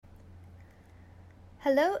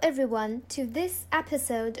Hello everyone to this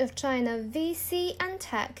episode of China VC and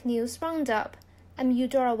Tech News Roundup. I'm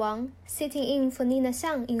Eudora Wang, sitting in for Nina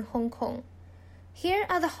Xiang in Hong Kong. Here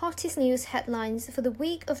are the hottest news headlines for the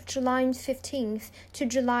week of July 15th to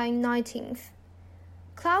July 19th.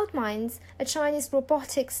 CloudMinds, a Chinese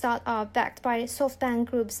robotics startup backed by SoftBank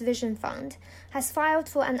Group's Vision Fund, has filed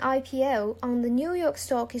for an IPO on the New York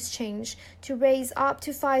Stock Exchange to raise up to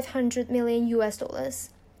 $500 million.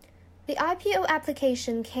 The IPO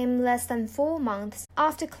application came less than 4 months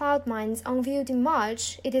after CloudMinds unveiled in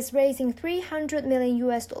March it is raising $300 million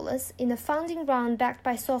in a funding round backed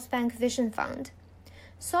by SoftBank Vision Fund.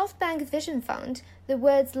 SoftBank Vision Fund, the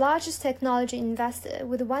world's largest technology investor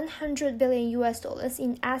with $100 billion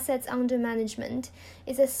in assets under management,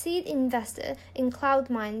 is a seed investor in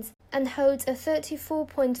CloudMinds and holds a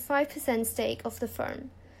 34.5% stake of the firm.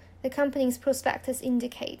 The company's prospectus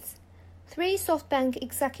indicates 3 SoftBank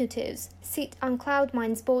executives sit on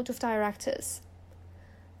CloudMinds' board of directors.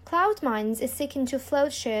 CloudMinds is seeking to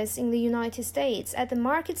float shares in the United States at the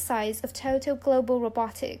market size of total global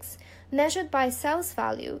robotics, measured by sales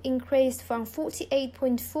value increased from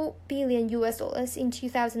 $48.4 billion in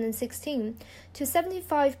 2016 to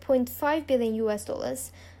 $75.5 billion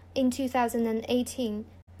in 2018,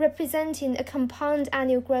 representing a compound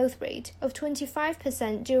annual growth rate of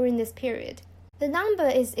 25% during this period. The number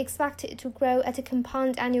is expected to grow at a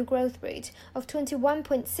compound annual growth rate of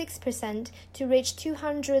 21.6% to reach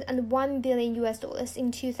 $201 billion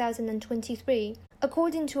in 2023,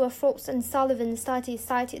 according to a Frost & Sullivan study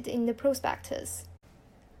cited in the prospectus.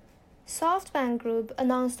 SoftBank Group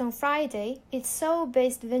announced on Friday its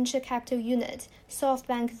Seoul-based venture capital unit,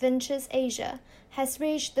 SoftBank Ventures Asia, has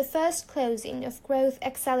reached the first closing of Growth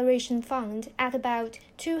Acceleration Fund at about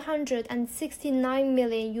 $269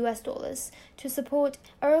 million to support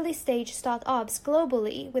early-stage startups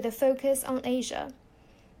globally with a focus on Asia.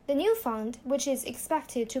 The new fund, which is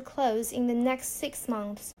expected to close in the next 6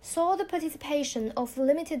 months, saw the participation of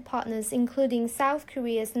limited partners including South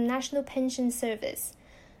Korea's National Pension Service,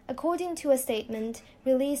 according to a statement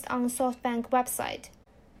released on SoftBank website.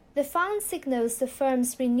 The fund signals the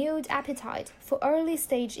firm's renewed appetite for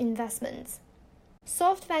early-stage investments.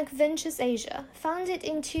 SoftBank Ventures Asia, founded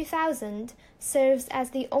in 2000, serves as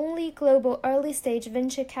the only global early-stage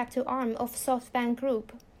venture capital arm of SoftBank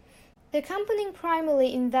Group. The company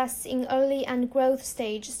primarily invests in early and growth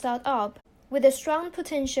stage startups with a strong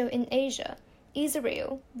potential in Asia,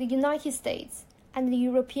 Israel, the United States, and the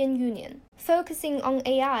European Union, focusing on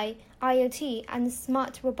AI, IoT, and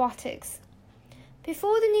smart robotics.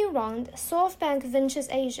 Before the new round, SoftBank Ventures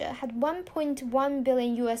Asia had $1.1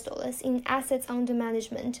 billion in assets under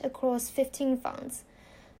management across 15 funds.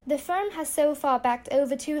 The firm has so far backed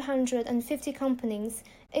over 250 companies,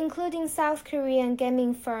 including South Korean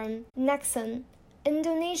gaming firm Nexon,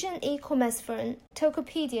 Indonesian e-commerce firm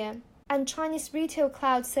Tokopedia, and Chinese retail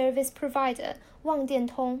cloud service provider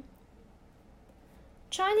Wangdiantong.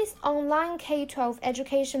 Chinese online K-12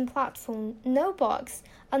 education platform NoBox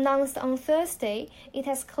announced on Thursday it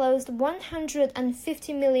has closed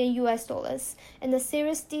 $150 million in a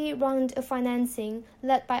Series D round of financing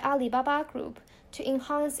led by Alibaba Group to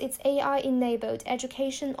enhance its AI-enabled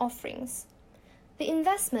education offerings. The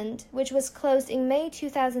investment, which was closed in May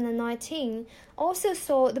 2019, also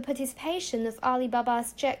saw the participation of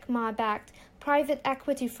Alibaba's Jack Ma-backed private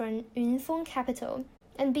equity firm Yunfeng Capital,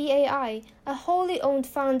 and BAI, a wholly owned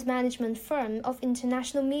fund management firm of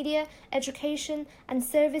international media, education, and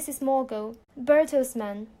services mogul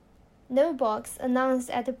Bertelsmann. NoBox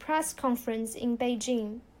announced at a press conference in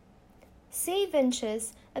Beijing. C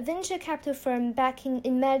Ventures, a venture capital firm backing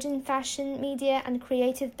emerging fashion, media, and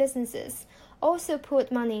creative businesses, also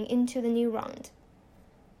put money into the new round.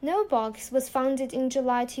 NoBox was founded in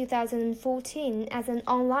July 2014 as an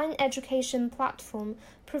online education platform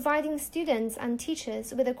providing students and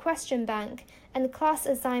teachers with a question bank and class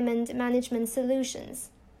assignment management solutions.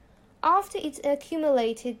 After it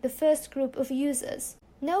accumulated the first group of users,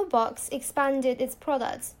 NoBox expanded its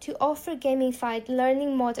products to offer gamified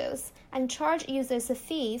learning models and charge users a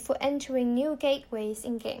fee for entering new gateways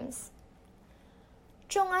in games.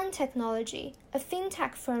 ZhongAn Technology, a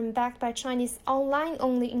fintech firm backed by Chinese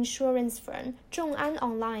online-only insurance firm ZhongAn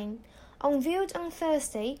Online, unveiled on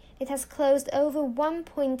Thursday it has closed over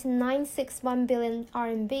 1.961 billion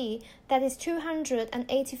RMB, that is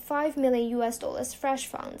 $285 million fresh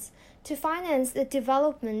funds, to finance the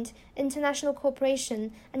development, international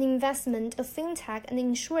cooperation, and investment of fintech and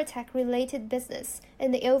insurtech-related business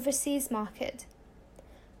in the overseas market.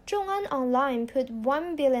 ZhongAn Online put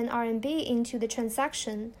 1 billion RMB into the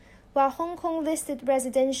transaction, while Hong Kong-listed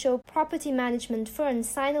residential property management firm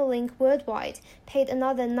Sinolink Worldwide paid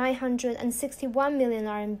another 961 million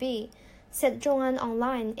RMB, said Zhong'an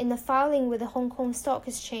Online in a filing with the Hong Kong Stock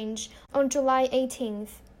Exchange on July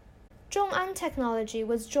 18th. Zhong'an Technology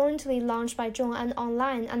was jointly launched by Zhong'an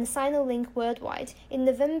Online and Sinolink Worldwide in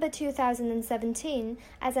November 2017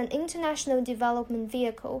 as an international development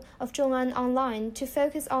vehicle of Zhong'an Online to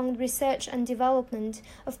focus on research and development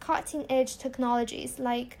of cutting-edge technologies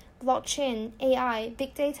like blockchain, AI,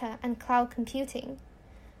 big data, and cloud computing.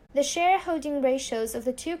 The shareholding ratios of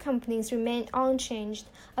the two companies remained unchanged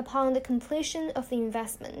upon the completion of the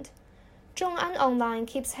investment. Zhong'an Online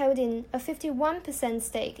keeps holding a 51%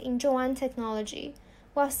 stake in Zhong'an Technology,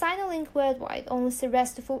 while Sinolink Worldwide owns the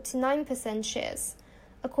rest 49% shares,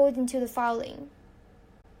 according to the filing.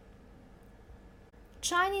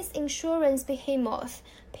 Chinese insurance behemoth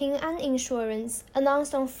Ping An Insurance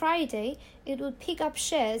announced on Friday it would pick up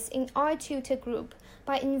shares in iTutor Group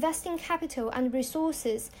by investing capital and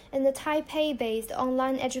resources in the Taipei-based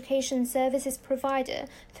online education services provider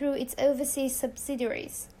through its overseas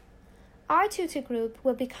subsidiaries. iTutor Group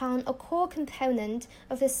will become a core component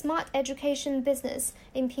of the smart education business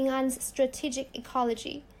in Ping An's strategic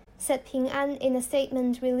ecology, said Ping An in a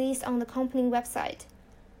statement released on the company website.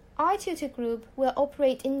 iTutor Group will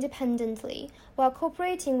operate independently while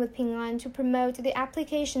cooperating with Ping An to promote the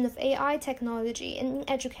application of AI technology in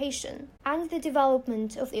education and the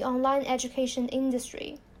development of the online education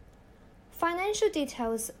industry. Financial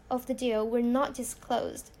details of the deal were not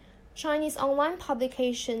disclosed. Chinese online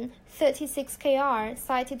publication 36KR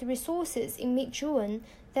cited resources in mid-June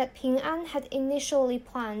that Ping An had initially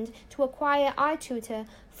planned to acquire iTutor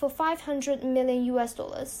for $500 million.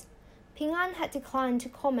 Ping An had declined to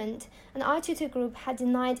comment, and iTutor Group had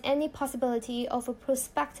denied any possibility of a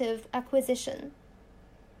prospective acquisition.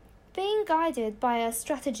 Being guided by a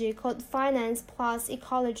strategy called Finance Plus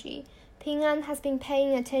Ecology, Ping An has been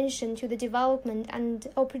paying attention to the development and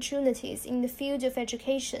opportunities in the field of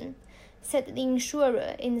education, said the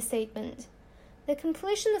insurer in a statement. The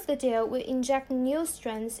completion of the deal will inject new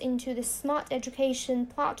strengths into the smart education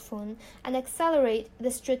platform and accelerate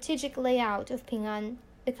the strategic layout of Ping An,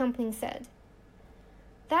 the company said.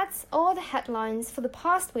 That's all the headlines for the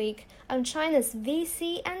past week on China's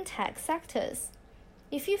VC and tech sectors.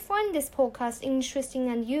 If you find this podcast interesting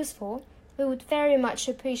and useful, we would very much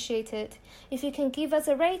appreciate it if you can give us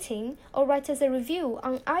a rating or write us a review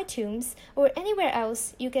on iTunes or anywhere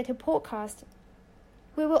else you get a podcast.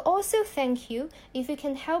 We will also thank you if you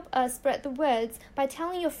can help us spread the words by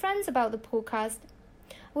telling your friends about the podcast.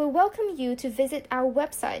 We welcome you to visit our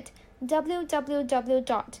website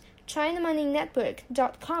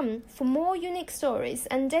www.chinamoneynetwork.com for more unique stories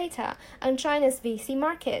and data on China's VC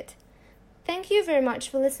market. Thank you very much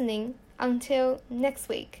for listening. Until next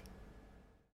week.